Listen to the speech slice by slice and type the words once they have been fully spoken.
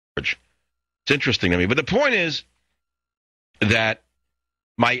It's interesting to me. But the point is that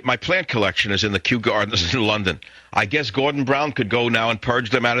my plant collection is in the Kew Gardens in London. I guess Gordon Brown could go now and purge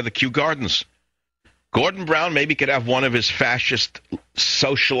them out of the Kew Gardens. Gordon Brown maybe could have one of his fascist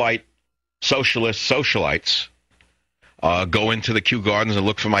socialites go into the Kew Gardens and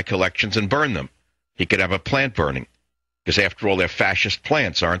look for my collections and burn them. He could have a plant burning. Because after all, they're fascist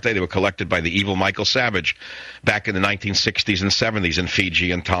plants, aren't they? They were collected by the evil Michael Savage back in the 1960s and 70s in Fiji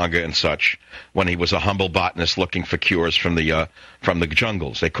and Tonga and such, when he was a humble botanist looking for cures from the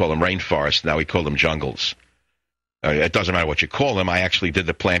jungles. They call them rainforests. Now we call them jungles. It doesn't matter what you call them. I actually did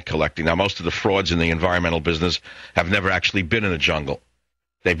the plant collecting. Now, most of the frauds in the environmental business have never actually been in a jungle.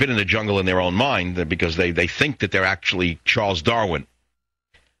 They've been in the jungle in their own mind because they think that they're actually Charles Darwin.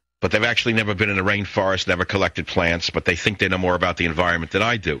 But they've actually never been in a rainforest, never collected plants, but they think they know more about the environment than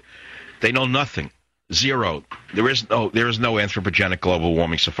I do. They know nothing. Zero. There is no anthropogenic global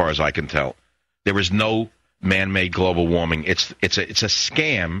warming so far as I can tell. There is no man-made global warming. It's a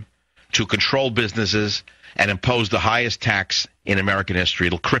scam to control businesses and impose the highest tax in American history.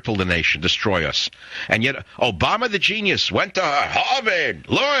 It'll cripple the nation, destroy us. And yet, Obama the genius went to Harvard,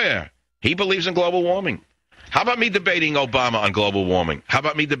 lawyer. He believes in global warming. How about me debating Obama on global warming? How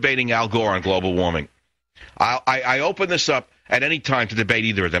about me debating Al Gore on global warming? I open this up at any time to debate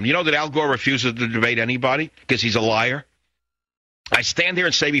either of them. You know that Al Gore refuses to debate anybody because he's a liar? I stand here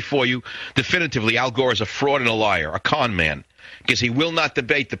and say before you definitively Al Gore is a fraud and a liar, a con man, because he will not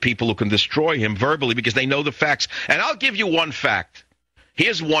debate the people who can destroy him verbally because they know the facts. And I'll give you one fact.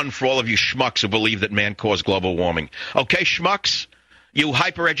 Here's one for all of you schmucks who believe that man caused global warming. Okay, schmucks? You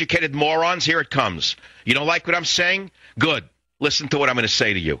hyper-educated morons, here it comes. You don't like what I'm saying? Good. Listen to what I'm going to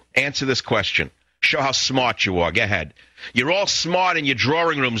say to you. Answer this question. Show how smart you are. Go ahead. You're all smart in your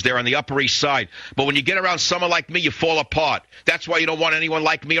drawing rooms there on the Upper East Side. But when you get around someone like me, you fall apart. That's why you don't want anyone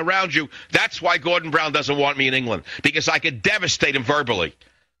like me around you. That's why Gordon Brown doesn't want me in England. Because I could devastate him verbally.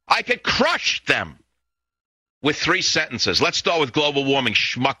 I could crush them with 3 sentences. Let's start with global warming,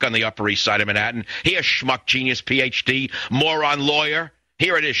 schmuck on the Upper East Side of Manhattan. Here, schmuck, genius, PhD, moron, lawyer.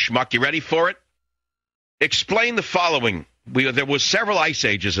 Here it is, schmuck. You ready for it? Explain the following. There were several ice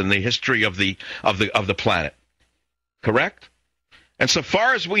ages in the history of the planet. Correct? And so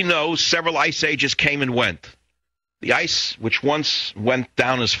far as we know, several ice ages came and went. The ice, which once went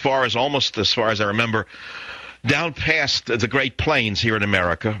down almost as far as I remember, down past the Great Plains here in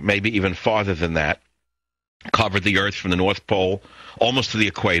America, maybe even farther than that, covered the Earth from the North Pole almost to the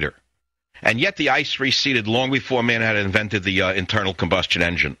equator. And yet the ice receded long before man had invented the internal combustion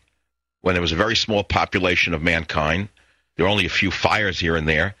engine, when there was a very small population of mankind. There were only a few fires here and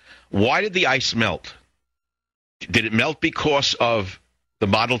there. Why did the ice melt? Did it melt because of the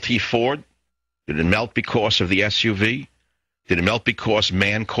Model T Ford? Did it melt because of the SUV? Did it melt because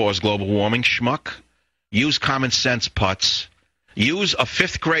man caused global warming? Schmuck. Use common sense, putz. Use a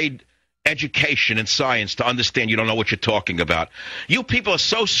 5th grade education in science to understand you don't know what you're talking about. You people are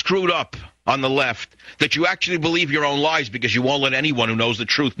so screwed up on the left that you actually believe your own lies because you won't let anyone who knows the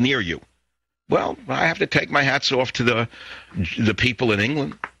truth near you. Well, I have to take my hats off to the people in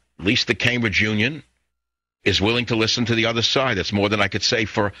England. At least the Cambridge Union is willing to listen to the other side. That's more than I could say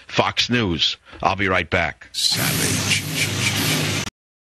for Fox News. I'll be right back. Savage.